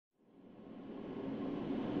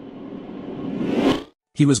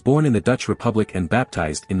He was born in the Dutch Republic and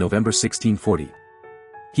baptized in November 1640.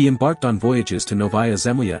 He embarked on voyages to Novaya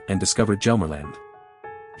Zemlya and discovered Gelderland.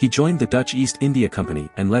 He joined the Dutch East India Company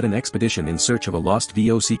and led an expedition in search of a lost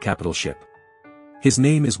VOC capital ship. His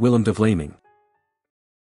name is Willem de Vlamingh.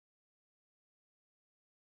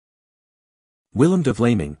 Willem de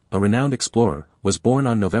Vlamingh, a renowned explorer, was born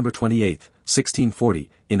on November 28, 1640,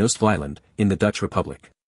 in Oost-Vlieland, in the Dutch Republic.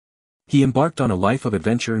 He embarked on a life of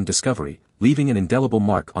adventure and discovery, leaving an indelible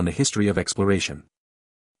mark on the history of exploration.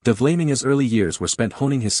 De Vlamingh's early years were spent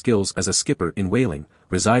honing his skills as a skipper in whaling,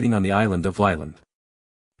 residing on the island of Vlieland.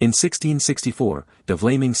 In 1664, de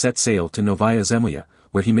Vlamingh set sail to Novaya Zemlya,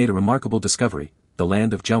 where he made a remarkable discovery, the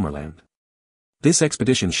land of Gelderland. This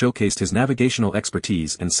expedition showcased his navigational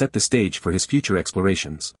expertise and set the stage for his future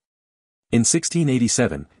explorations. In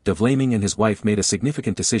 1687, de Vlamingh and his wife made a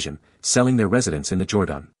significant decision, selling their residence in the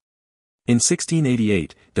Jordan. In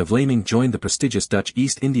 1688, de Vlamingh joined the prestigious Dutch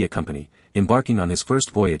East India Company, embarking on his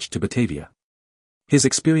first voyage to Batavia. His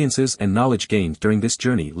experiences and knowledge gained during this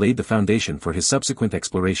journey laid the foundation for his subsequent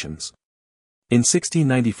explorations. In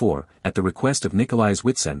 1694, at the request of Nicolaas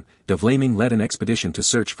Witsen, de Vlamingh led an expedition to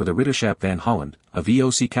search for the Ridderschap van Holland, a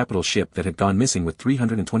VOC capital ship that had gone missing with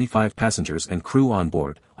 325 passengers and crew on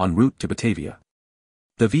board, en route to Batavia.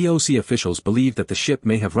 The VOC officials believed that the ship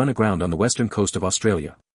may have run aground on the western coast of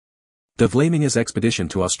Australia. De Vlamingh's expedition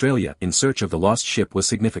to Australia in search of the lost ship was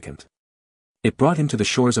significant. It brought him to the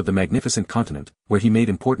shores of the magnificent continent, where he made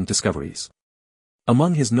important discoveries.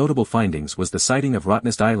 Among his notable findings was the sighting of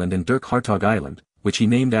Rottnest Island and Dirk Hartog Island, which he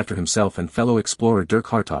named after himself and fellow explorer Dirk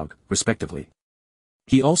Hartog, respectively.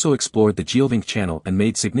 He also explored the Geelvink Channel and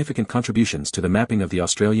made significant contributions to the mapping of the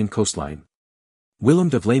Australian coastline. Willem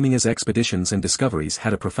de Vlamingh's expeditions and discoveries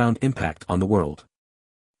had a profound impact on the world.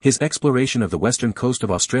 His exploration of the western coast of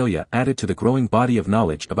Australia added to the growing body of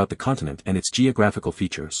knowledge about the continent and its geographical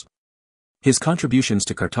features. His contributions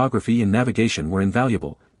to cartography and navigation were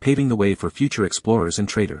invaluable, paving the way for future explorers and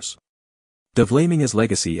traders. De Vlamingh's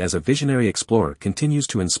legacy as a visionary explorer continues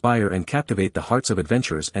to inspire and captivate the hearts of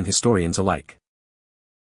adventurers and historians alike.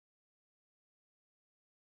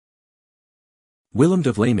 Willem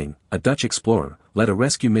de Vlamingh, a Dutch explorer, led a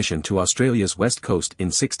rescue mission to Australia's west coast in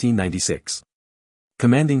 1696.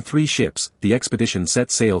 Commanding 3 ships, the expedition set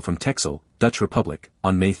sail from Texel, Dutch Republic,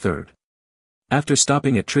 on May 3. After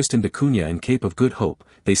stopping at Tristan da Cunha and Cape of Good Hope,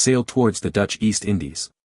 they sailed towards the Dutch East Indies.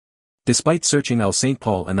 Despite searching Al St.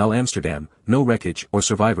 Paul and Al Amsterdam, no wreckage or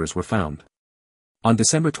survivors were found. On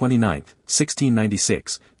December 29,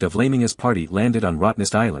 1696, de Vlamingh's party landed on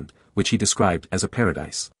Rottnest Island, which he described as a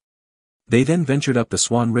paradise. They then ventured up the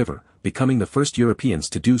Swan River, becoming the first Europeans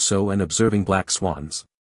to do so and observing black swans.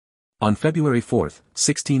 On February 4,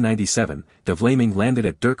 1697, de Vlamingh landed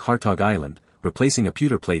at Dirk Hartog Island, replacing a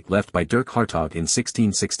pewter plate left by Dirk Hartog in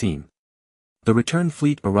 1616. The return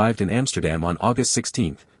fleet arrived in Amsterdam on August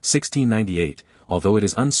 16, 1698, although it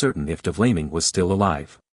is uncertain if de Vlamingh was still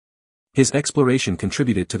alive. His exploration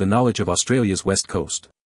contributed to the knowledge of Australia's west coast.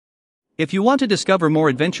 If you want to discover more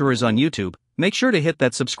adventurers on YouTube, make sure to hit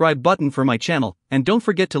that subscribe button for my channel, and don't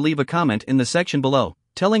forget to leave a comment in the section below,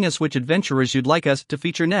 telling us which adventurers you'd like us to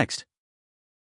feature next.